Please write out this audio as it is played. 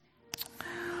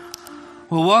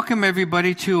Well, welcome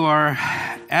everybody to our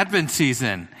Advent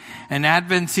season. And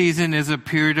Advent season is a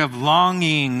period of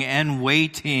longing and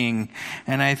waiting.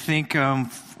 And I think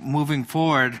moving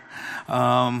forward,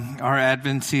 our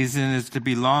Advent season is to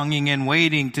be longing and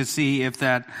waiting to see if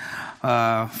that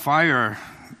fire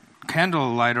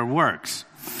candle lighter works.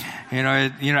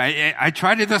 I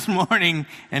tried it this morning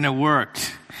and it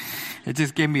worked. It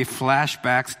just gave me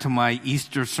flashbacks to my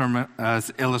Easter sermon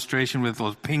illustration with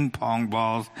those ping pong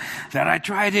balls. That I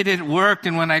tried it, it worked,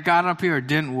 and when I got up here, it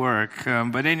didn't work.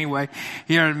 But anyway,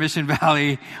 here at Mission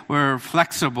Valley, we're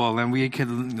flexible and we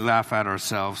can laugh at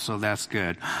ourselves, so that's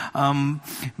good.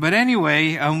 But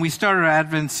anyway, we started our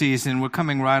Advent season. We're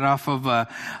coming right off of a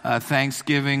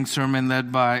Thanksgiving sermon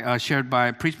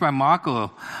preached by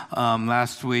Mako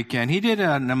last week, and he did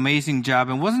an amazing job.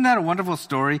 And wasn't that a wonderful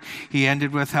story? He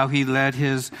ended with how he led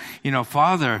his,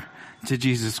 father to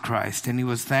Jesus Christ, and he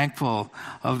was thankful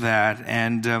of that.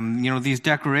 And these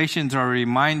decorations are a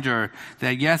reminder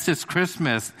that yes, it's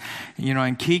Christmas.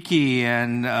 And Kiki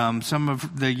and some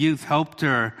of the youth helped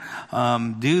her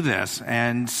do this,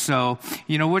 and so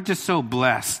we're just so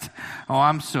blessed.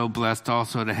 I'm so blessed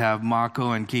also to have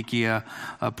Mako and Kiki a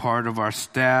part of our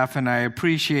staff, and I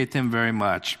appreciate them very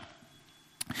much.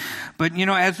 But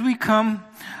as we come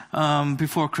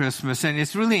before Christmas, and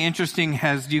it's really interesting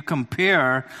as you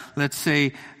compare, let's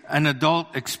say, an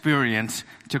adult experience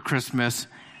to Christmas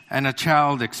and a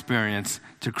child experience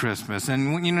to Christmas.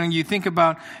 And you think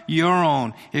about your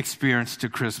own experience to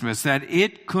Christmas, that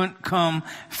it couldn't come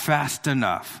fast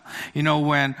enough.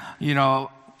 When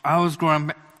I was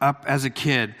growing up as a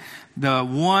kid, the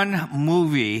one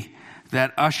movie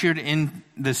that ushered in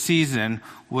the season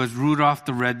was Rudolph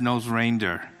the Red-Nosed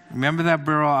Reindeer. Remember that,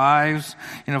 Burl Ives?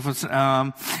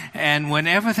 And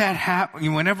whenever that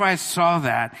happened, whenever I saw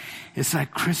that, it's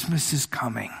like Christmas is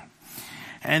coming.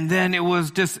 And then it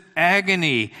was just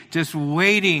agony, just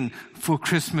waiting for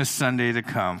Christmas Sunday to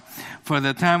come. For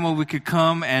the time when we could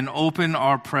come and open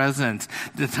our presents.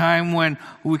 The time when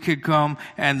we could come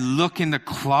and look in the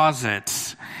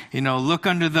closets, look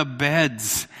under the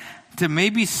beds, to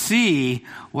maybe see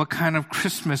what kind of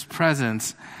Christmas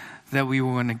presents that we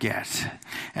were going to get.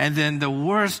 And then the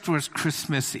worst was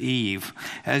Christmas Eve,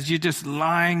 as you're just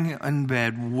lying in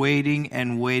bed, waiting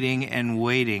and waiting and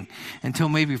waiting until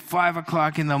maybe 5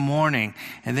 o'clock in the morning.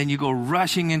 And then you go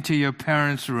rushing into your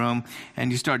parents' room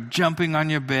and you start jumping on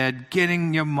your bed,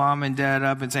 getting your mom and dad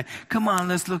up and say, come on,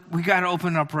 let's look, we got to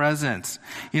open our presents.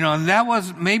 And that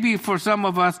was, maybe for some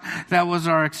of us, that was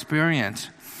our experience.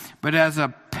 But as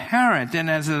a parent and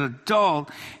as an adult,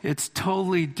 it's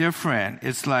totally different.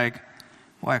 It's like,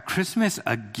 what, Christmas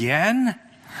again?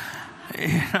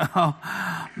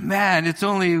 Man, it's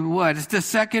only it's the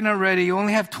second already. You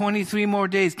only have 23 more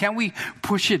days. Can't we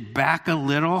push it back a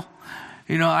little?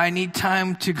 I need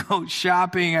time to go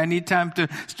shopping. I need time to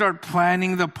start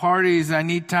planning the parties. I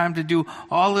need time to do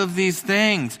all of these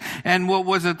things. And what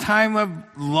was a time of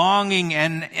longing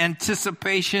and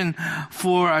anticipation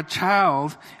for a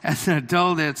child, as an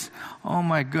adult, it's, oh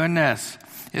my goodness,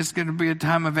 it's going to be a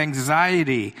time of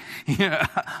anxiety,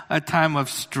 a time of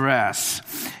stress.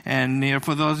 And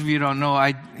for those of you who don't know,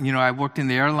 I worked in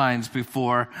the airlines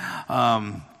before.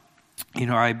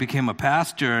 I became a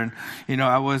pastor, and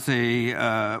I was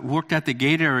worked at the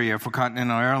gate area for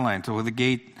Continental Airlines, so with the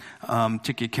gate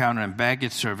ticket counter and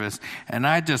baggage service, and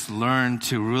I just learned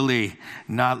to really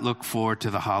not look forward to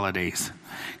the holidays,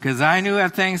 because I knew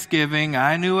at Thanksgiving,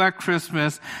 I knew at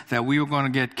Christmas that we were going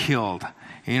to get killed,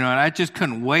 and I just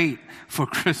couldn't wait for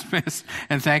Christmas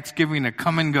and Thanksgiving to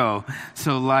come and go,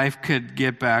 so life could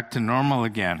get back to normal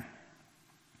again.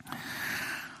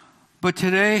 But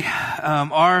today,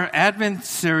 our Advent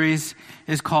series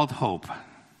is called Hope.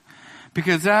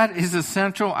 Because that is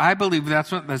I believe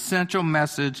that's what the central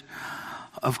message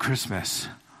of Christmas,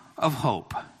 of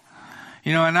hope.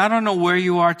 And I don't know where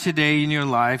you are today in your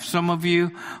life. Some of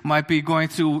you might be going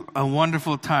through a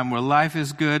wonderful time where life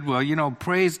is good. Well,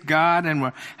 praise God, and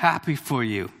we're happy for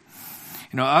you.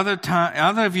 Other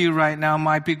of you right now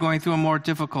might be going through a more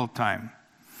difficult time,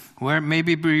 where it may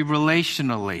be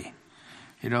relationally.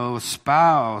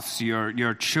 Spouse,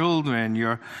 your children,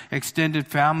 your extended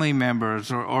family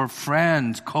members, or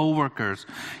friends, coworkers.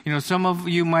 Some of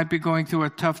you might be going through a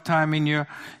tough time in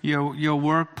your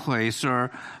workplace,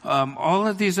 or all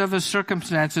of these other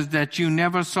circumstances that you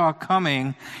never saw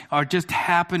coming are just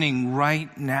happening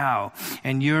right now,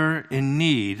 and you're in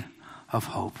need of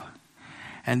hope.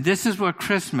 And this is what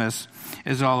Christmas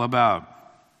is all about.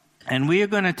 And we are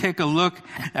going to take a look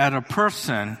at a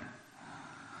person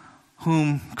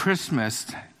whom Christmas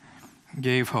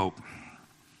gave hope.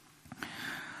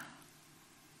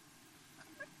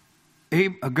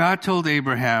 God told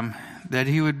Abraham that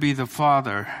he would be the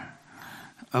father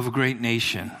of a great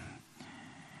nation,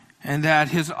 and that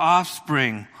his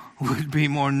offspring would be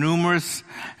more numerous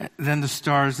than the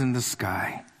stars in the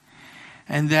sky,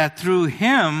 and that through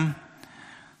him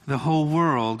the whole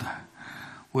world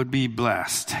would be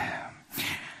blessed.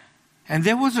 And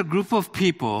there was a group of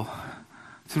people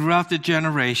throughout the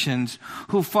generations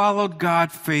who followed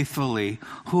God faithfully,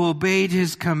 who obeyed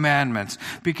his commandments,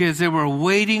 because they were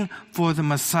waiting for the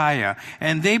Messiah.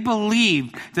 And they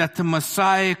believed that the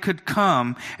Messiah could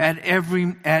come at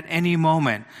any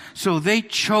moment. So they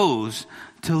chose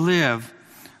to live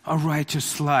a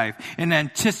righteous life in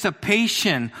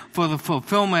anticipation for the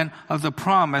fulfillment of the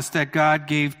promise that God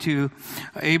gave to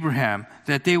Abraham,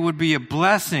 that they would be a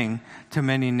blessing to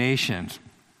many nations.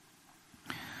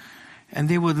 And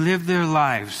they would live their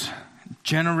lives,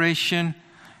 generation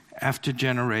after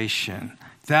generation.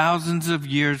 Thousands of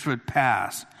years would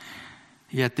pass,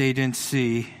 yet they didn't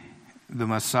see the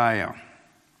Messiah.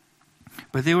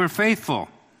 But they were faithful,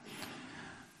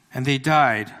 and they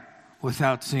died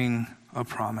without seeing a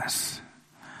promise.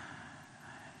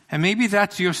 And maybe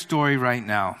that's your story right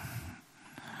now,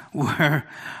 where,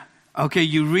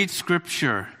 you read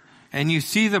Scripture, and you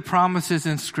see the promises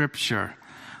in Scripture,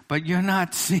 but you're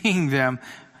not seeing them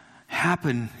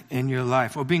happen in your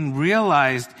life or being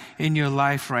realized in your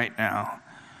life right now.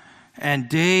 And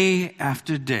day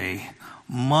after day,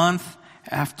 month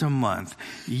after month,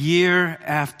 year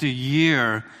after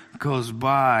year goes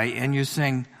by, and you're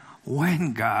saying,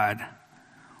 when, God?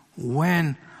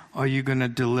 When are you going to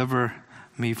deliver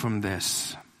me from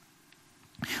this?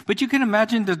 But you can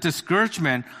imagine the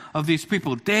discouragement of these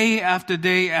people. Day after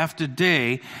day after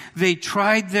day, they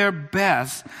tried their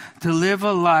best to live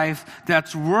a life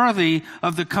that's worthy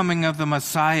of the coming of the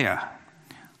Messiah,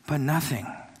 but nothing.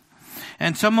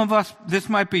 And some of us, this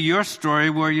might be your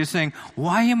story where you're saying,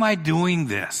 why am I doing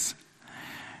this?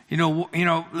 You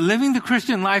know, living the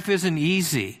Christian life isn't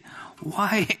easy.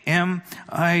 Why am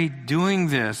I doing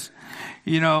this?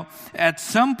 At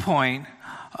some point,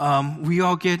 we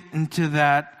all get into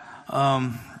that,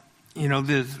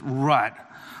 this rut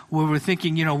where we're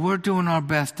thinking, we're doing our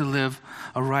best to live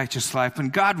a righteous life.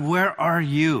 And God, where are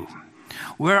you?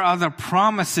 Where are the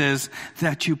promises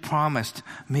that you promised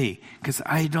me? Because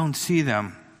I don't see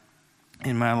them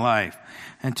in my life.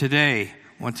 And today,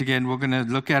 once again, we're going to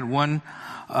look at one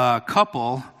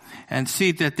couple and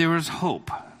see that there is hope.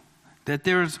 That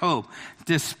there is hope,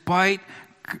 despite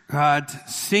God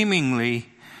seemingly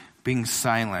being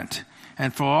silent.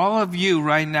 And for all of you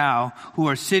right now who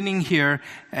are sitting here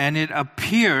and it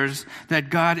appears that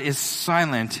God is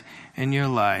silent in your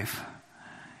life,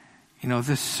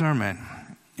 this sermon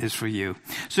is for you.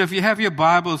 So if you have your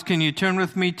Bibles, can you turn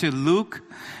with me to Luke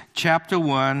chapter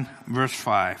 1, verse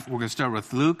 5. We're going to start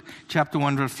with Luke chapter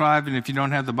 1, verse 5. And if you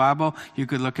don't have the Bible, you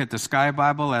could look at the Sky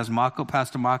Bible, as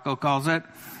Pastor Marco calls it.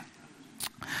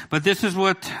 But this is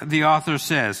what the author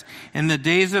says. In the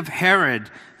days of Herod,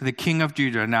 the king of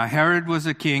Judah. Now, Herod was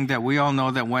a king that we all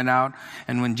know that went out,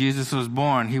 and when Jesus was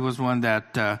born, he was one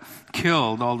that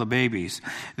killed all the babies.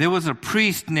 There was a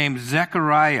priest named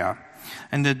Zechariah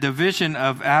in the division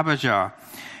of Abijah.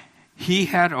 He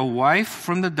had a wife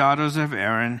from the daughters of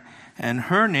Aaron, and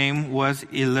her name was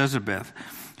Elizabeth.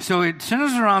 So it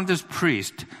centers around this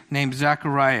priest named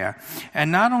Zechariah.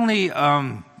 And not only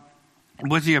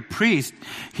was he a priest,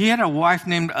 he had a wife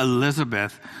named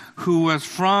Elizabeth, who was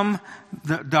from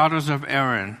the daughters of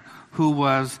Aaron,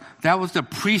 that was the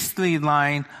priestly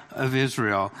line of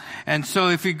Israel. And so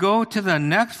if you go to the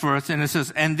next verse, and it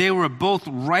says, and they were both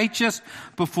righteous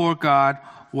before God,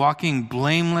 walking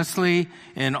blamelessly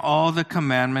in all the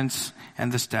commandments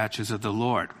and the statutes of the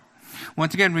Lord.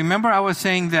 Once again, remember I was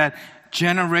saying that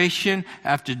generation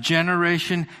after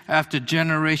generation after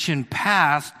generation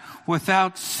passed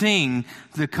without seeing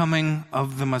the coming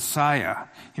of the Messiah.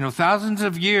 Thousands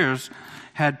of years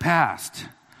had passed.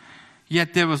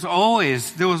 Yet there was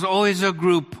always a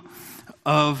group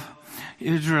of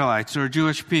Israelites or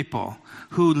Jewish people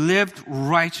who lived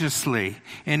righteously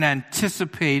in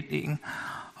anticipating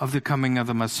of the coming of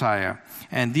the Messiah.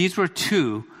 And these were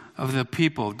two of the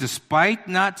people. Despite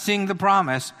not seeing the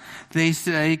promise,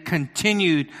 they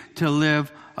continued to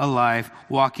live a life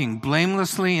walking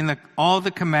blamelessly in all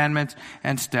the commandments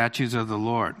and statutes of the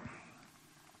Lord.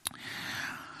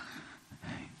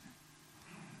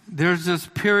 There's this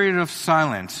period of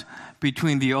silence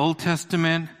between the Old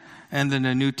Testament and the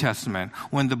New Testament.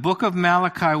 When the book of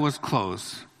Malachi was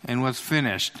closed and was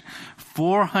finished,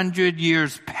 400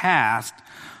 years passed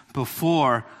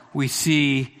before we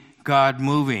see God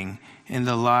moving in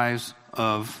the lives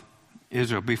of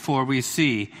Israel before we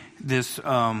see this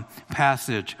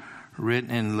passage written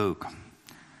in Luke.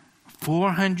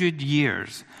 400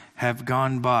 years have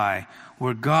gone by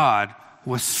where God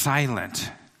was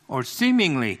silent, or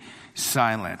seemingly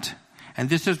silent. And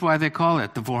this is why they call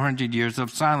it the 400 years of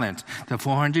silence, the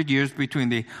 400 years between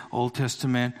the Old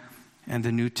Testament and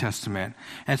the New Testament.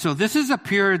 And so this is a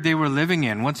period they were living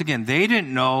in. Once again, they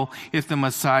didn't know if the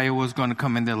Messiah was going to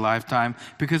come in their lifetime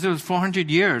because it was 400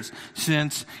 years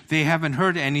since they haven't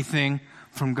heard anything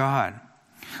from God.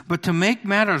 But to make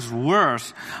matters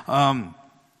worse,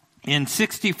 in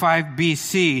 65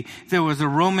 BC, there was a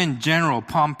Roman general,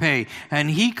 Pompey, and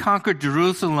he conquered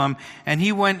Jerusalem, and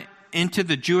he went into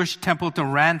the Jewish temple to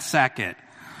ransack it,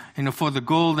 for the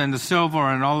gold and the silver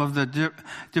and all of the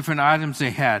different items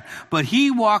they had. But he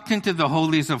walked into the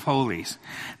holies of holies.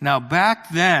 Now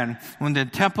back then, when the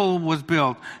temple was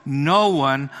built, no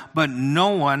one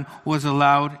was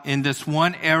allowed in this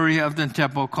one area of the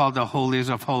temple called the holies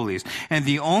of holies. And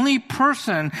the only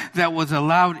person that was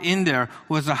allowed in there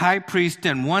was the high priest,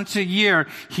 and once a year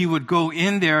he would go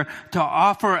in there to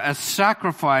offer a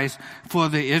sacrifice for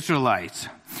the Israelites.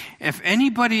 If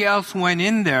anybody else went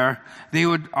in there, they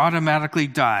would automatically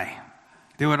die.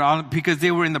 Because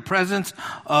they were in the presence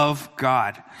of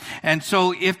God. And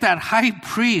so if that high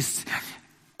priest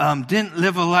didn't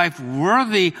live a life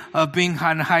worthy of being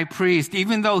a high priest,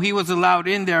 even though he was allowed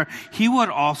in there, he would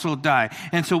also die.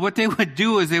 And so what they would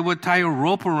do is they would tie a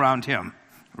rope around him,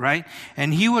 right?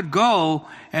 And he would go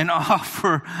and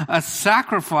offer a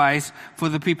sacrifice for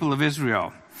the people of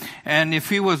Israel. And if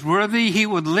he was worthy, he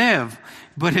would live.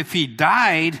 But if he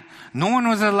died, no one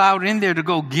was allowed in there to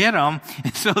go get him.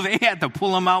 And so they had to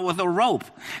pull him out with a rope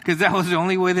because that was the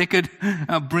only way they could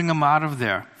bring him out of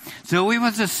there. So it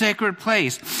was a sacred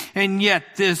place. And yet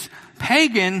this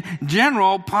pagan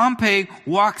general, Pompey,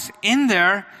 walks in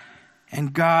there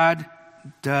and God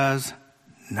does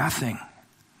nothing.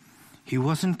 He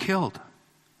wasn't killed.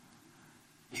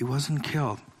 He wasn't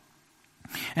killed.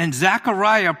 And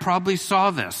Zechariah probably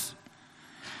saw this.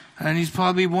 And he's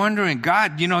probably wondering,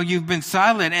 God, you've been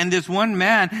silent, and this one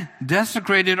man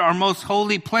desecrated our most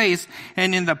holy place,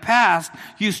 and in the past,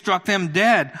 you struck them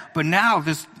dead. But now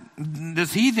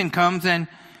this heathen comes, and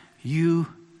you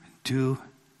do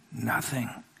nothing.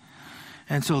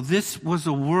 And so this was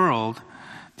the world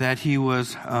that he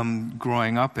was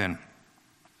growing up in.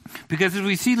 Because as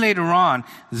we see later on,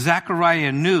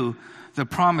 Zechariah knew the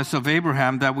promise of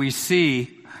Abraham that we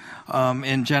see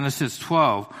in Genesis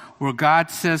 12, where God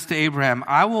says to Abraham,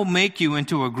 I will make you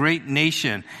into a great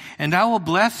nation, and I will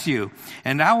bless you,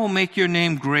 and I will make your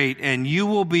name great, and you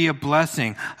will be a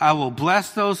blessing. I will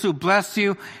bless those who bless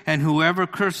you, and whoever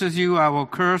curses you, I will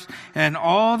curse, and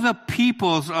all the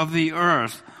peoples of the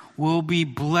earth will be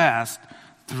blessed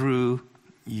through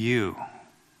you.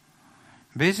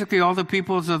 Basically, all the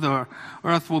peoples of the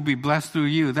earth will be blessed through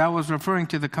you. That was referring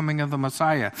to the coming of the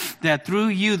Messiah. That through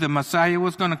you, the Messiah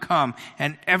was going to come,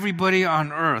 and everybody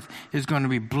on earth is going to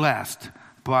be blessed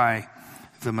by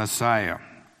the Messiah.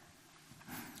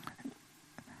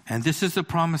 And this is the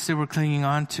promise they were clinging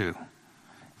on to.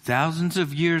 Thousands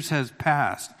of years has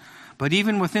passed. But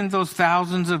even within those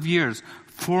thousands of years,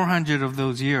 400 of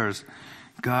those years,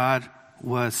 God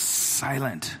was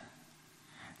silent.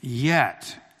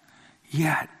 Yet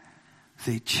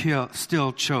they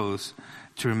still chose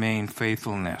to remain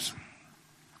faithful. If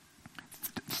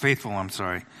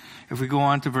we go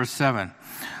on to verse 7.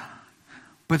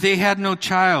 But they had no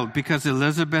child because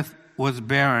Elizabeth was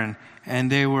barren and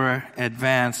they were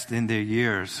advanced in their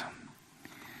years.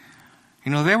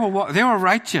 They were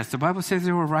righteous. The Bible says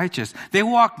they were righteous. They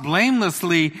walked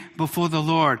blamelessly before the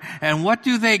Lord. And what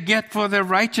do they get for their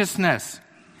righteousness?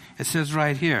 It says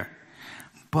right here,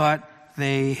 but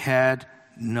they had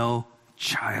no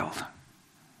child.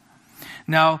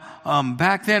 Now,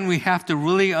 back then we have to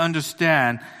really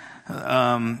understand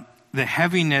the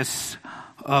heaviness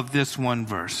of this one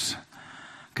verse.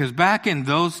 Because back in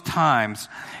those times,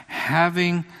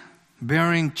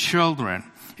 bearing children,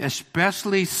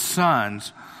 especially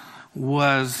sons,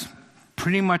 was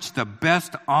pretty much the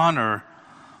best honor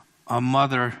a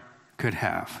mother could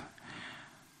have.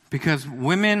 Because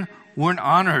women weren't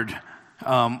honored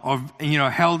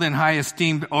held in high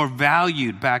esteem or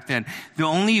valued back then. The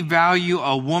only value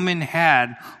a woman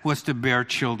had was to bear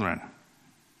children.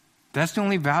 That's the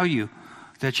only value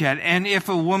that she had. And if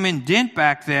a woman didn't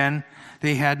back then,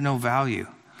 they had no value.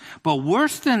 But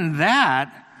worse than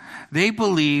that, they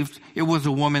believed it was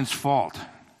a woman's fault.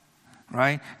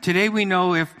 Right? Today we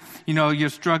know if, you're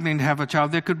struggling to have a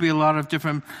child, there could be a lot of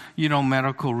different,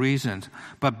 medical reasons.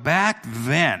 But back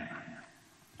then,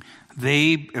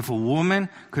 if a woman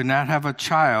could not have a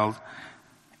child,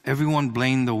 everyone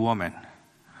blamed the woman.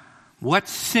 What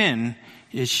sin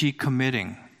is she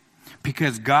committing?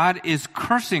 Because God is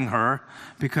cursing her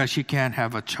because she can't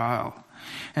have a child.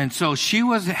 And so she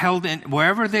was held in,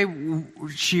 wherever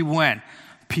she went,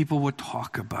 people would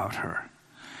talk about her.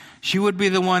 She would be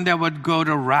the one that would go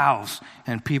to rouse,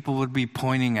 and people would be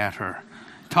pointing at her,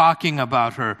 talking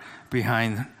about her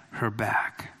behind her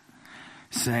back,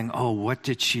 saying, oh, what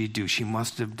did she do? She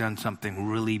must have done something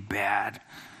really bad.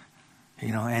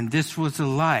 And this was the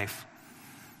life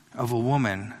of a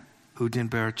woman who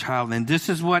didn't bear a child. And this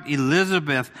is what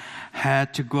Elizabeth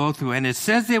had to go through. And it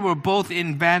says they were both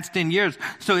advanced in years.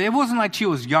 So it wasn't like she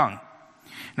was young.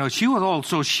 She was old.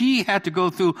 So she had to go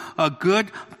through a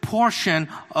good portion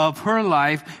of her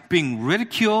life being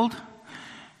ridiculed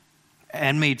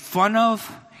and made fun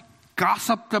of,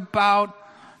 gossiped about,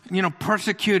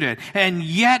 persecuted. And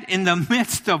yet in the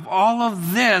midst of all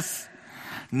of this,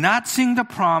 not seeing the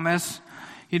promise,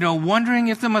 wondering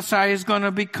if the Messiah is going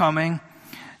to be coming,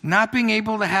 not being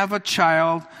able to have a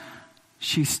child,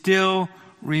 she still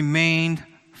remained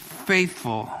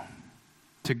faithful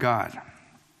to God.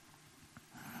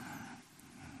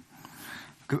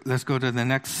 Let's go to the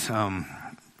next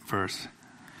verse.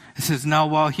 It says, now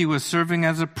while he was serving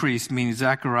as a priest, meaning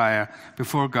Zechariah,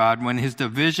 before God, when his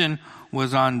division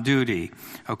was on duty,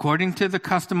 according to the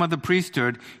custom of the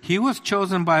priesthood, he was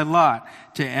chosen by lot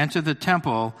to enter the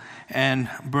temple and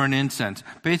burn incense.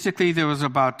 Basically, there was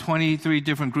about 23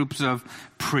 different groups of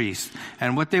priests.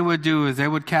 And what they would do is they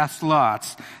would cast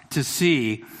lots to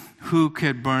see who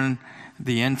could burn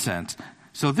the incense.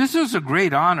 So this was a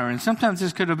great honor, and sometimes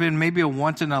this could have been maybe a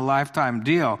once-in-a-lifetime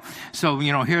deal. So,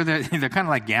 here they're kind of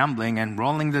like gambling and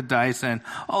rolling the dice and,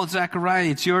 oh, Zechariah,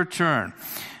 it's your turn.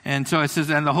 And so it says,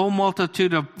 and the whole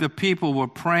multitude of the people were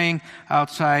praying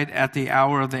outside at the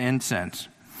hour of the incense.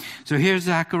 So here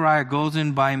Zechariah goes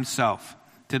in by himself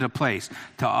to the place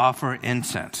to offer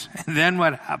incense. And then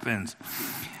what happens?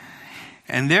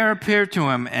 And there appeared to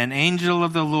him an angel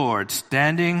of the Lord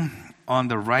standing on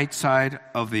the right side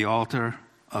of the altar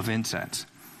of incense.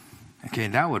 Okay,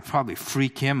 that would probably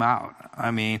freak him out.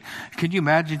 I mean, could you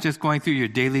imagine just going through your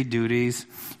daily duties,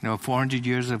 400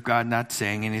 years of God not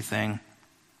saying anything?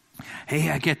 Hey,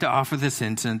 I get to offer this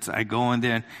incense. I go in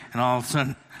there, and all of a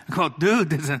sudden, I go, dude,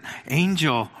 there's an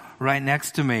angel right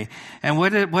next to me. And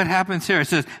what happens here? It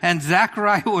says, and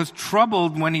Zechariah was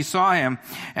troubled when he saw him,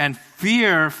 and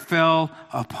fear fell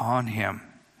upon him.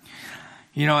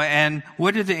 And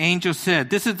what did the angel say?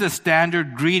 This is the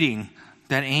standard greeting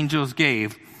that angels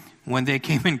gave when they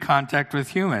came in contact with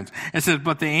humans. It says,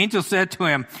 but the angel said to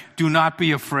him, do not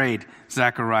be afraid,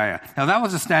 Zechariah. Now that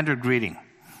was a standard greeting.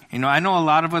 I know a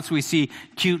lot of us, we see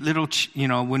cute little,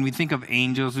 when we think of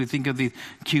angels, we think of these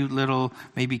cute little,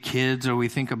 maybe kids, or we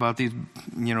think about these,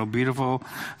 beautiful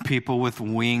people with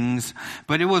wings.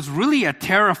 But it was really a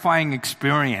terrifying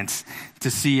experience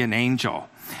to see an angel.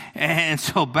 And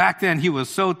so back then he was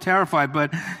so terrified,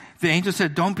 but the angel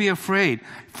said, don't be afraid,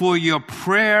 for your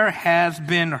prayer has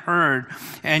been heard,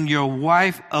 and your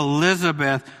wife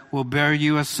Elizabeth will bear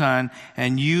you a son,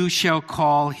 and you shall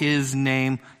call his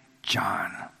name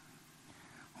John.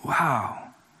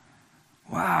 Wow.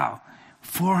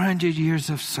 400 years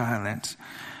of silence.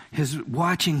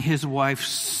 Watching his wife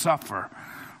suffer,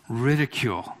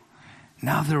 ridicule.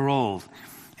 Now they're old.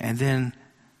 And then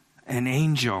an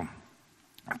angel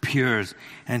appears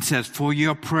and says, for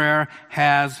your prayer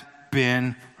has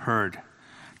been heard.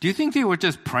 Do you think they were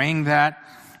just praying that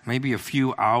maybe a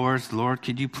few hours? Lord,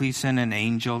 could you please send an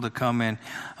angel to come and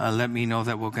let me know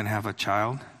that we're going to have a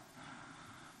child?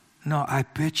 No, I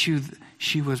bet you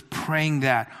she was praying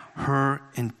that her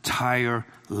entire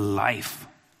life.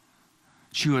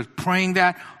 She was praying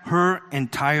that her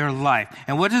entire life.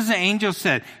 And what does the angel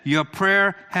say? Your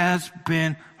prayer has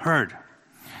been heard.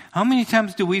 How many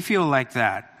times do we feel like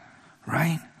that?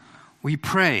 Right? We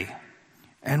pray,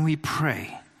 and we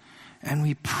pray, and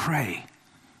we pray.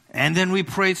 And then we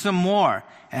pray some more,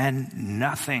 and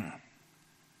nothing.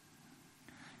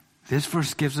 This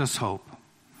verse gives us hope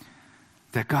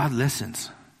that God listens.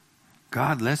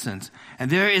 God listens. And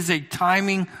there is a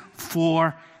timing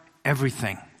for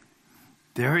everything.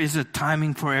 There is a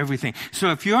timing for everything.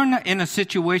 So if you're in a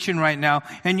situation right now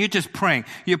and you're just praying,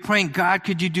 God,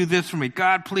 could you do this for me?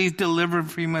 God, please deliver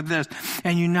me with this.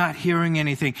 And you're not hearing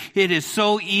anything. It is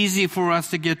so easy for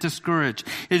us to get discouraged.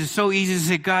 It is so easy to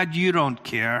say, God, you don't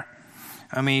care.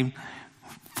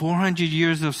 400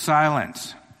 years of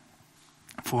silence.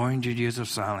 400 years of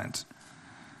silence.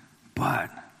 But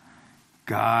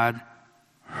God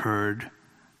heard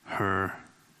her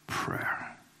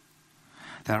prayer.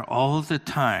 That all of the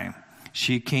time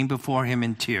she came before him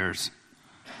in tears,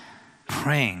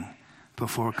 praying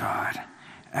before God,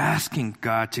 asking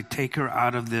God to take her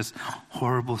out of this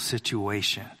horrible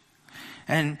situation.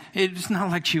 And it's not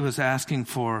like she was asking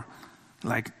for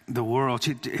like the world.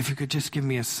 If you could just give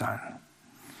me a son.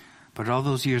 But all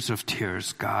those years of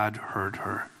tears, God heard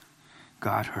her.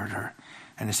 God heard her.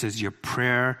 And it says, your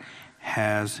prayer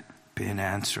has been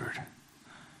answered.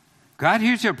 God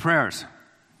hears your prayers.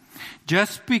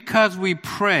 Just because we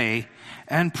pray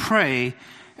and pray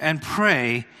and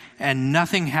pray and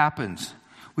nothing happens,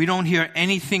 we don't hear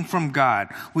anything from God.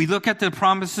 We look at the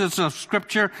promises of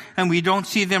Scripture and we don't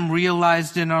see them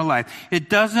realized in our life. It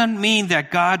doesn't mean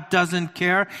that God doesn't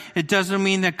care. It doesn't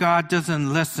mean that God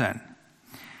doesn't listen.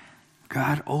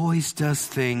 God always does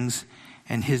things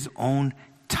in His own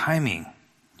timing,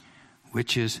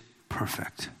 which is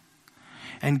perfect.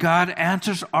 And God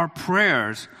answers our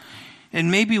prayers in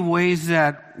maybe ways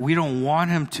that we don't want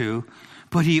Him to,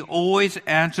 but He always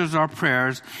answers our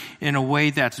prayers in a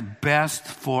way that's best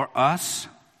for us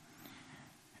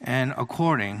and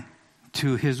according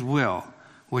to His will,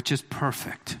 which is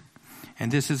perfect. And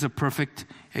this is a perfect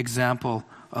example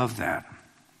of that.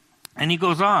 And He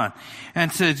goes on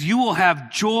and says, you will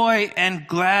have joy and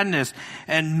gladness,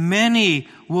 and many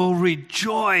will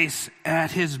rejoice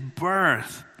at His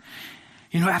birth.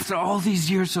 You know, after all these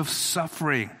years of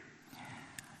suffering,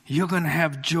 you're going to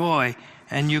have joy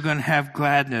and you're going to have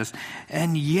gladness.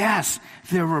 And yes,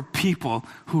 there were people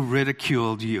who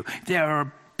ridiculed you. There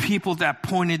are people that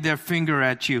pointed their finger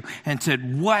at you and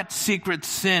said, what secret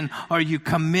sin are you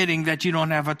committing that you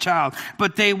don't have a child?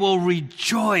 But they will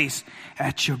rejoice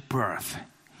at your birth,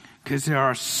 because there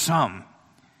are some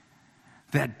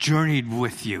that journeyed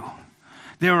with you.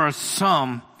 There are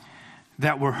some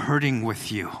that were hurting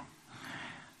with you.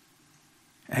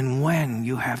 And when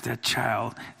you have that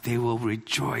child, they will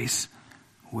rejoice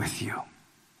with you.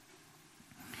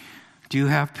 Do you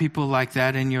have people like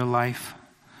that in your life?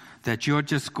 That you're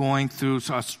just going through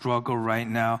a struggle right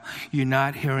now. You're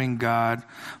not hearing God.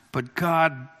 But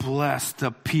God bless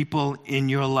the people in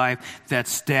your life that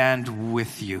stand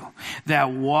with you,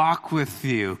 that walk with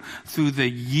you through the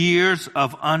years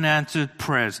of unanswered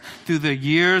prayers, through the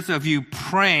years of you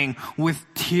praying with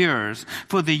tears,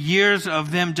 for the years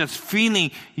of them just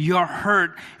feeling your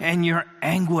hurt and your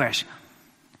anguish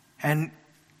and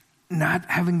not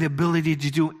having the ability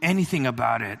to do anything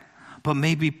about it, but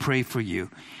maybe pray for you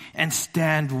and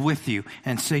stand with you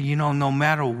and say, you know, no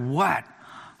matter what,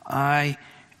 I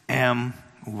am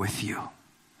with you.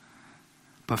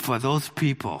 But for those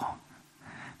people,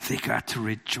 they got to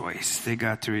rejoice. They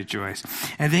got to rejoice.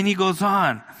 And then he goes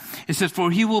on. It says,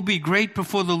 for he will be great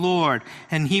before the Lord,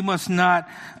 and he must not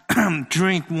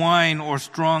drink wine or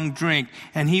strong drink,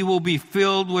 and he will be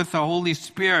filled with the Holy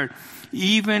Spirit,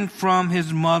 even from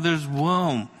his mother's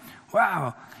womb.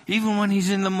 Wow. Even when he's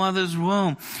in the mother's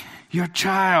womb, your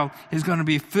child is going to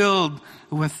be filled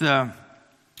with the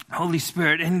Holy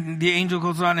Spirit. And the angel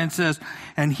goes on and says,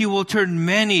 and he will turn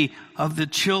many of the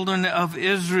children of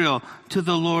Israel to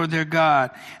the Lord their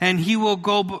God. And he will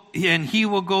go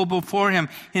before him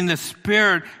in the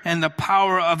spirit and the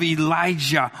power of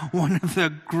Elijah, one of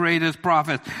the greatest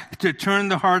prophets, to turn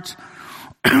the hearts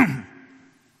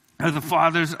of the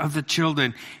fathers of the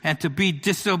children, and to be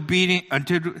disobedient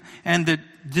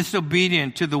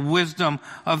disobedient to the wisdom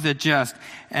of the just,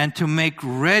 and to make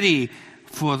ready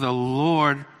for the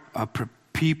Lord a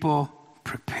people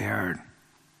prepared.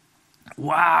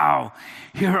 Wow.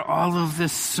 Here all of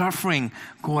this suffering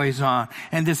goes on.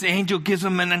 And this angel gives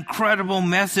him an incredible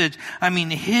message. I mean,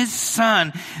 his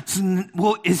son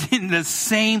is in the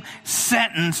same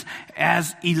sentence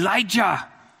as Elijah.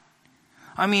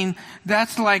 I mean,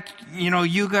 that's like,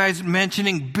 you guys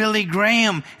mentioning Billy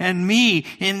Graham and me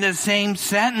in the same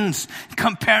sentence,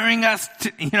 comparing us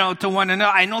to one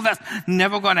another. I know that's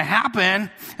never going to happen.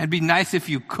 It'd be nice if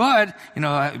you could,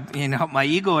 help my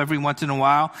ego every once in a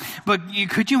while. But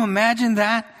could you imagine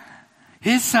that?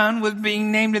 His son was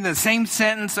being named in the same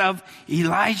sentence of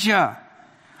Elijah.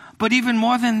 But even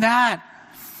more than that,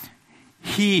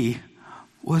 he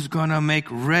was going to make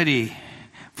ready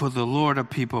for the Lord a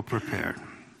people prepared.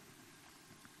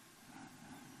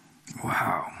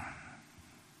 Wow.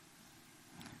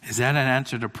 Is that an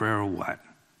answer to prayer or what?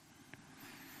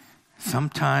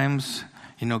 Sometimes,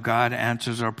 God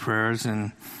answers our prayers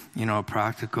in, a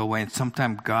practical way. And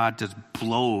sometimes God just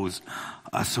blows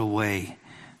us away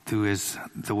through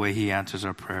the way he answers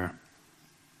our prayer.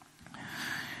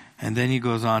 And then he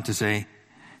goes on to say,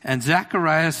 and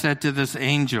Zechariah said to this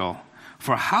angel,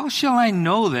 for how shall I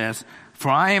know this? For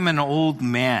I am an old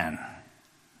man,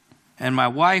 and my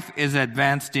wife is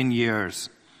advanced in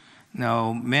years.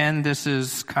 Now, men, this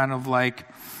is kind of like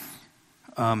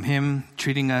him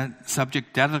treating a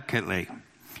subject delicately.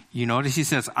 You notice he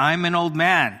says, I'm an old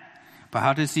man. But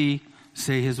how does he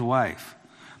say his wife?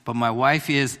 But my wife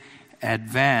is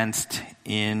advanced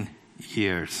in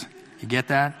years. You get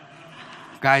that?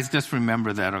 Guys, just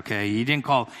remember that, okay? He didn't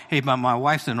call, hey, but my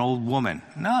wife's an old woman.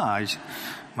 No,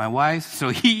 my wife. So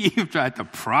he tried to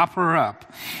prop her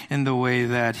up in the way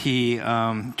that he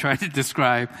tried to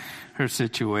describe her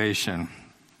situation.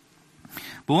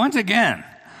 But once again,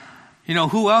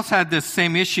 who else had this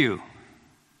same issue?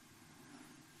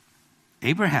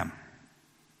 Abraham,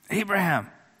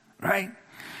 right?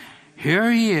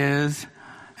 Here he is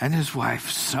and his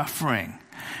wife suffering.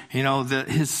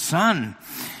 His son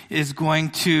is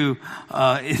going to,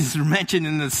 is mentioned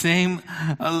in the same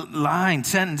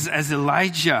sentence as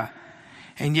Elijah.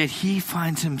 And yet he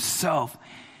finds himself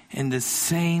in the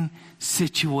same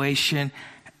situation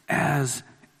as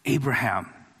Abraham.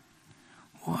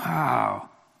 Wow.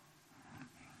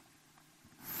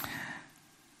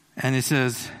 And it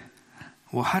says,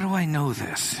 well, how do I know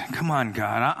this? Come on,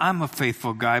 God. I'm a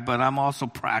faithful guy, but I'm also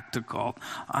practical.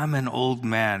 I'm an old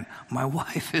man. My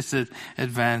wife is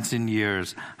advanced in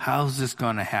years. How's this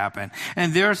going to happen?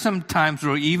 And there are some times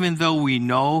where even though we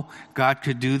know God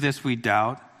could do this, we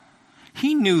doubt.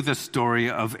 He knew the story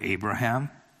of Abraham.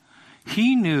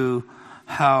 He knew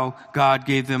how God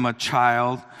gave them a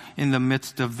child in the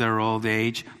midst of their old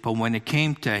age. But when it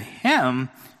came to him,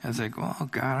 I was like, oh,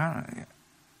 God,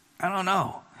 I don't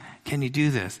know. Can you do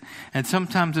this? And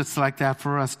sometimes it's like that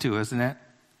for us too, isn't it?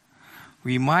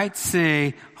 We might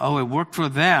say, oh, it worked for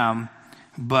them,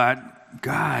 but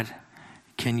God,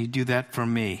 can you do that for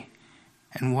me?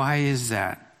 And why is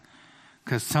that?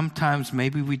 Because sometimes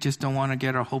maybe we just don't want to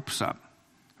get our hopes up,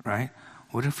 right?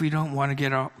 What if we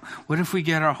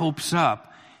get our hopes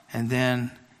up and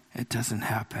then it doesn't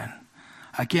happen?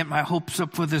 I get my hopes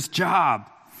up for this job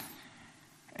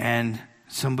and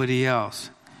somebody else,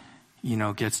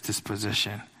 gets this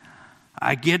position.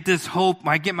 I get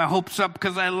my hopes up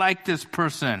because I like this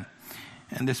person.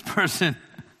 And this person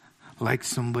likes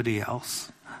somebody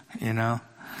else,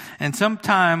 And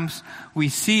sometimes we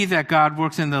see that God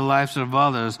works in the lives of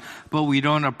others, but we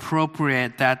don't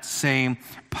appropriate that same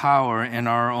power in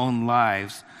our own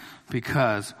lives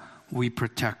because we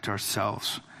protect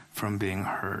ourselves from being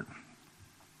hurt.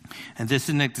 And this is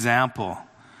an example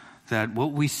that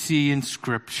what we see in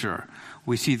Scripture,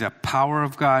 we see the power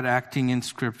of God acting in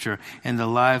Scripture in the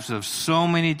lives of so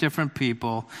many different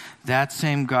people. That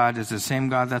same God is the same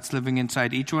God that's living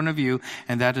inside each one of you,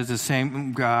 and that is the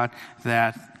same God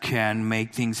that can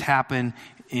make things happen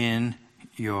in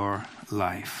your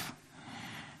life.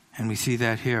 And we see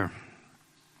that here.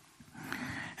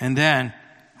 And then,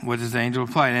 what does the angel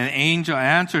reply? And an angel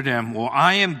answered him, well,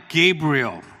 I am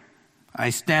Gabriel.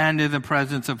 I stand in the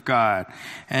presence of God,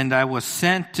 and I was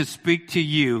sent to speak to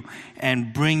you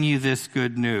and bring you this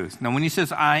good news. Now, when he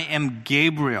says, I am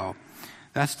Gabriel,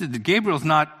 Gabriel's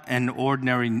not an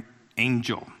ordinary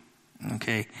angel,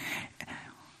 okay?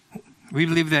 We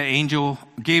believe that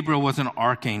Gabriel was an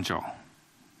archangel,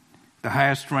 the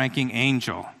highest ranking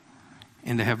angel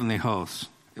in the heavenly hosts.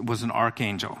 It was an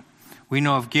archangel. We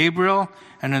know of Gabriel,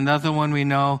 and another one we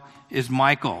know is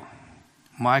Michael.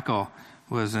 Michael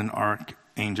was an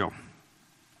archangel.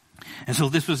 And so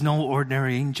this was no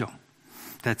ordinary angel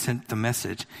that sent the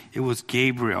message. It was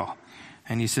Gabriel.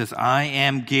 And he says, I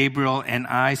am Gabriel, and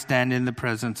I stand in the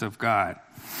presence of God.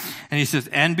 And he says,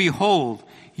 and behold,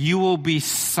 you will be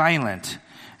silent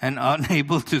and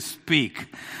unable to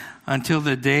speak until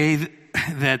the day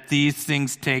that these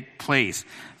things take place,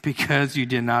 because you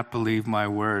did not believe my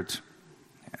words.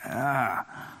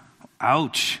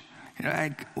 Ouch.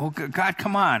 Well, God,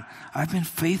 come on. I've been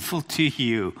faithful to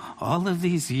you all of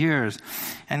these years.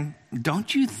 And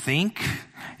don't you think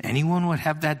anyone would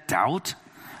have that doubt?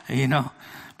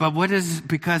 But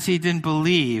because he didn't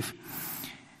believe,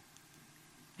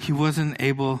 he wasn't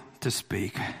able to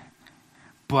speak.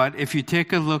 But if you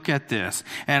take a look at this,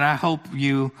 and I hope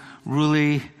you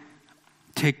really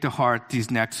take to heart these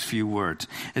next few words.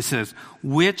 It says,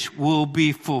 which will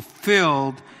be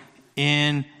fulfilled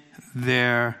in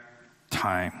their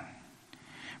time.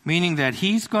 Meaning that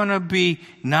he's going to be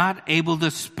not able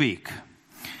to speak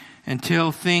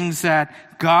until things that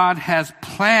God has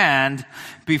planned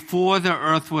before the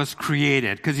earth was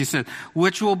created. Because he said,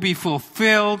 which will be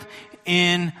fulfilled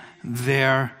in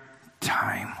their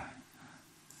time.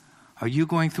 Are you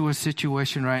going through a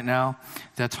situation right now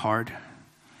that's hard?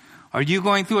 Are you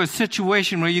going through a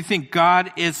situation where you think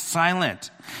God is silent?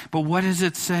 But what does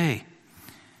it say?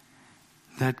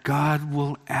 That God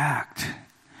will act.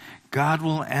 God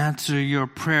will answer your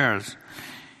prayers.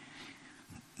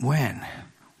 When?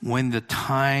 when the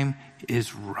time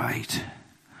is right.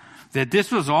 That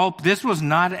this was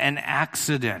not an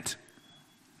accident.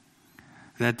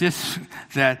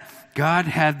 That God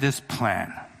had this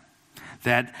plan.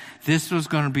 That this was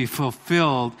going to be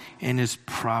fulfilled in His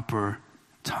proper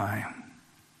time.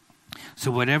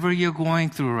 So whatever you're going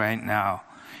through right now,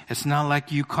 it's not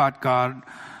like you caught God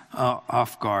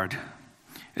off guard.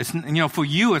 It's, for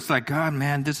you, it's like, God,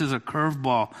 man, this is a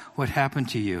curveball. What happened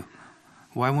to you?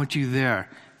 Why weren't you there?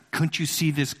 Couldn't you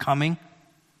see this coming?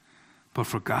 But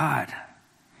for God,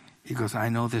 He goes, I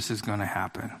know this is going to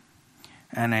happen.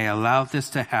 And I allowed this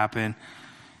to happen,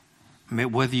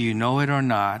 whether you know it or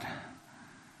not.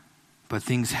 But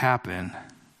things happen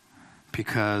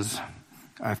because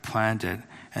I've planned it.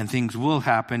 And things will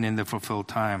happen in the fulfilled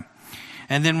time.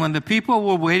 And then when the people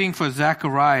were waiting for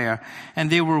Zechariah, and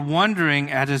they were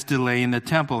wondering at his delay in the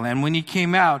temple, and when he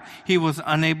came out, he was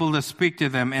unable to speak to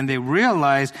them, and they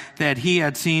realized that he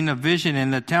had seen a vision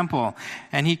in the temple,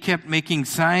 and he kept making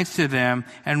signs to them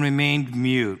and remained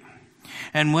mute.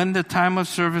 And when the time of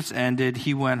service ended,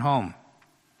 he went home.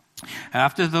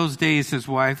 After those days, his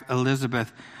wife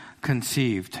Elizabeth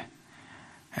conceived,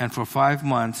 and for 5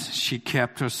 months she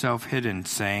kept herself hidden,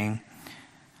 saying,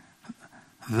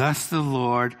 Thus the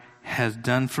Lord has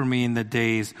done for me in the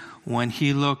days when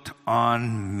He looked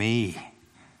on me.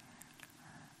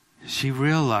 She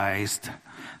realized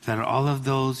that all of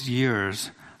those years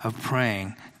of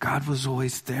praying, God was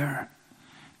always there.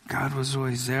 God was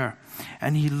always there.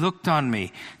 And He looked on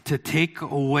me to take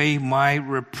away my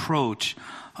reproach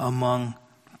among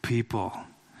people.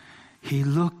 He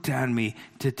looked at me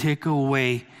to take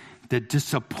away the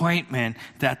disappointment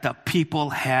that the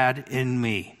people had in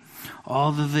me. All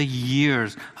of the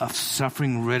years of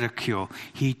suffering ridicule,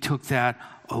 He took that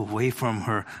away from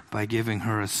her by giving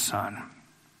her a son.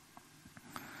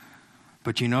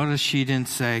 But you notice she didn't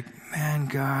say, man,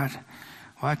 God,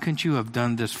 why couldn't you have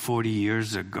done this 40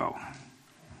 years ago?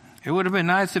 It would have been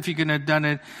nice if you could have done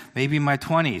it maybe in my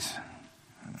 20s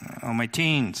or my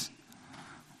teens,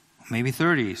 maybe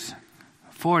 30s,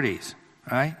 40s,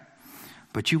 right?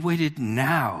 But you waited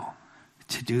now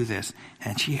to do this.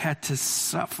 And she had to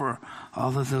suffer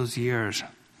all of those years.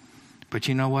 But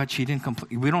you know what? She didn't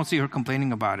complain. We don't see her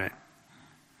complaining about it.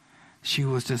 She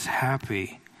was just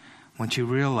happy when she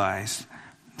realized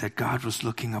that God was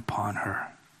looking upon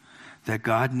her, that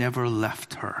God never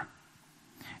left her,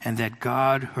 and that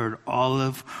God heard all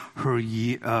of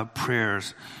her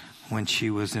prayers when she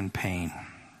was in pain.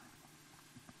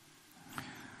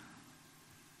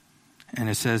 And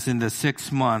it says, in the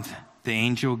 6th month, the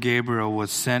angel Gabriel was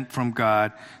sent from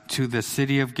God to the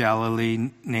city of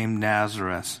Galilee named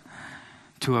Nazareth,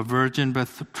 to a virgin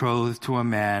betrothed to a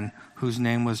man whose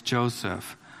name was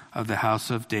Joseph, of the house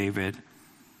of David,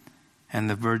 and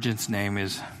the virgin's name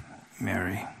is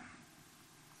Mary.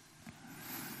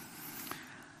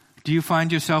 Do you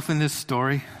find yourself in this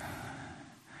story?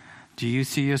 Do you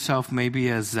see yourself maybe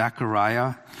as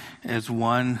Zechariah, as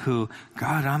one who,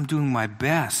 God, I'm doing my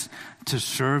best to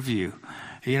serve you.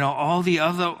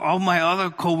 All my other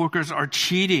coworkers are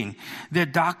cheating. They're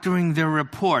doctoring their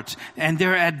reports and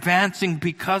they're advancing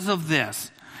because of this.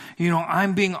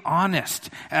 I'm being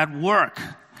honest at work,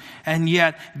 and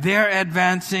yet they're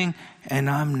advancing and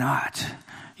I'm not.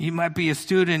 You might be a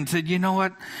student and said, you know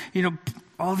what?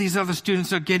 All these other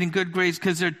students are getting good grades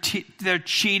because they're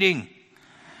cheating.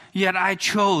 Yet I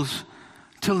chose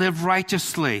to live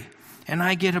righteously and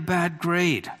I get a bad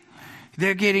grade.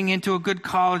 They're getting into a good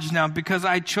college now because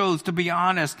I chose to be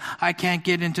honest. I can't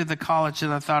get into the college that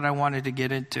I thought I wanted to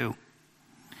get into.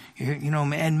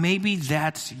 And maybe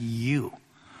that's you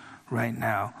right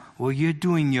now. Well, you're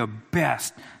doing your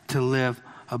best to live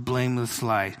a blameless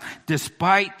life,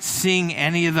 despite seeing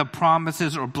any of the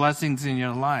promises or blessings in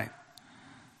your life.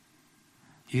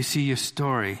 You see your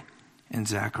story in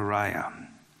Zechariah.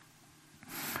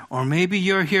 Or maybe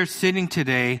you're here sitting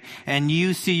today and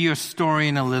you see your story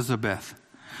in Elizabeth,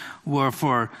 where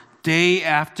for day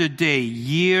after day,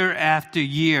 year after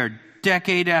year,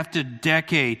 decade after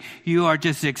decade, you are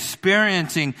just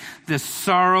experiencing this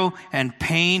sorrow and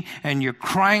pain, and you're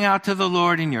crying out to the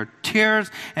Lord in your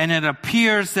tears, and it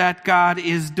appears that God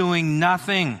is doing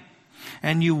nothing.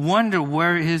 And you wonder,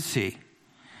 where is He?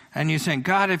 And you're saying,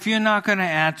 God, if you're not going to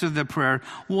answer the prayer,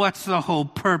 what's the whole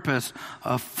purpose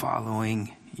of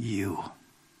following you?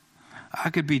 I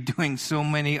could be doing so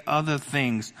many other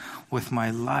things with my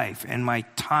life and my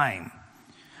time.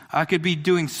 I could be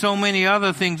doing so many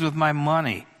other things with my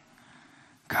money.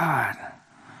 God,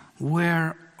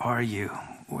 where are you?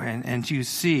 And you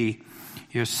see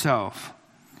yourself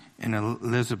in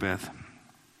Elizabeth.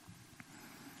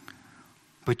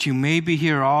 But you may be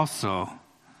here also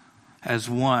as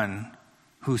one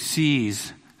who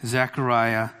sees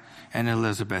Zechariah and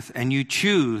Elizabeth, and you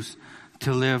choose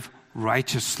to live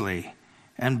righteously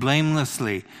and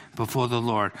blamelessly before the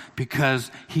Lord, because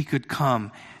he could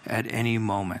come at any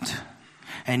moment.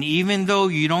 And even though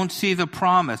you don't see the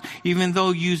promise, even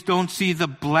though you don't see the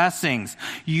blessings,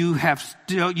 you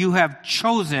have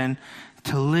chosen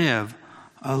to live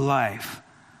a life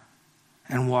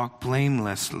and walk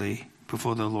blamelessly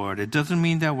before the Lord. It doesn't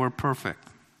mean that we're perfect.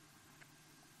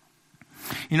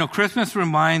 You know, Christmas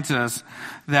reminds us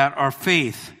that our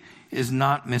faith is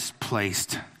not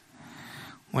misplaced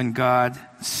when God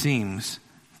seems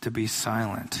to be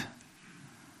silent.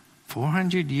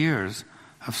 400 years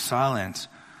of silence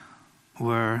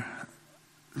where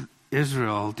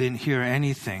Israel didn't hear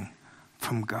anything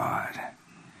from God.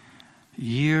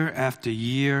 Year after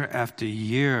year after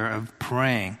year of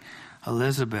praying,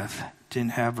 Elizabeth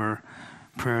didn't have her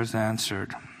prayers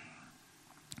answered.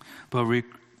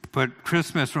 But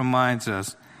Christmas reminds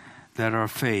us that our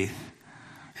faith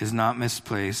is not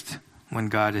misplaced when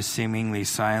God is seemingly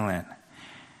silent.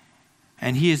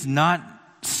 And he is not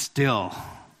still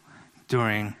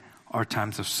during our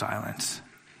times of silence.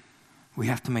 We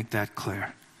have to make that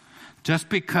clear. Just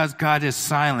because God is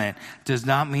silent does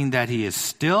not mean that he is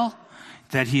still,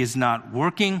 that he is not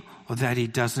working, or that he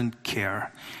doesn't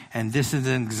care. And this is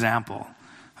an example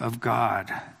of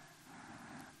God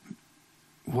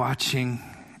watching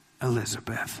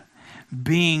Elizabeth,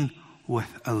 being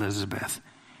with Elizabeth.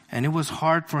 And it was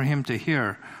hard for him to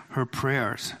hear her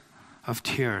prayers of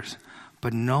tears,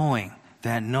 but knowing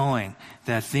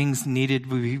that things needed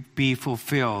to be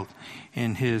fulfilled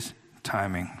in his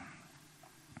timing,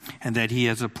 and that he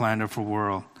has a plan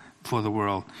for the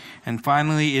world. And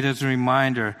finally, it is a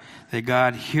reminder that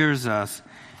God hears us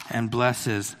and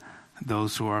blesses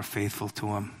those who are faithful to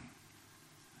him.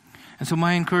 And so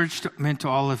my encouragement to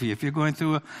all of you, if you're going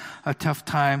through a tough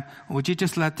time, would you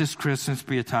just let this Christmas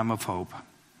be a time of hope?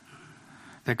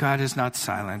 That God is not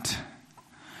silent.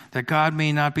 That God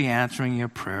may not be answering your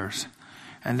prayers.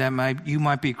 And that you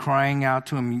might be crying out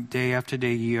to him day after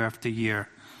day, year after year.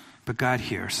 But God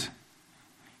hears.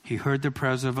 He heard the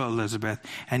prayers of Elizabeth,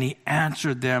 and he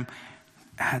answered them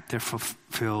at their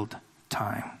fulfilled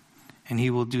time. And he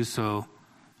will do so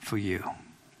for you.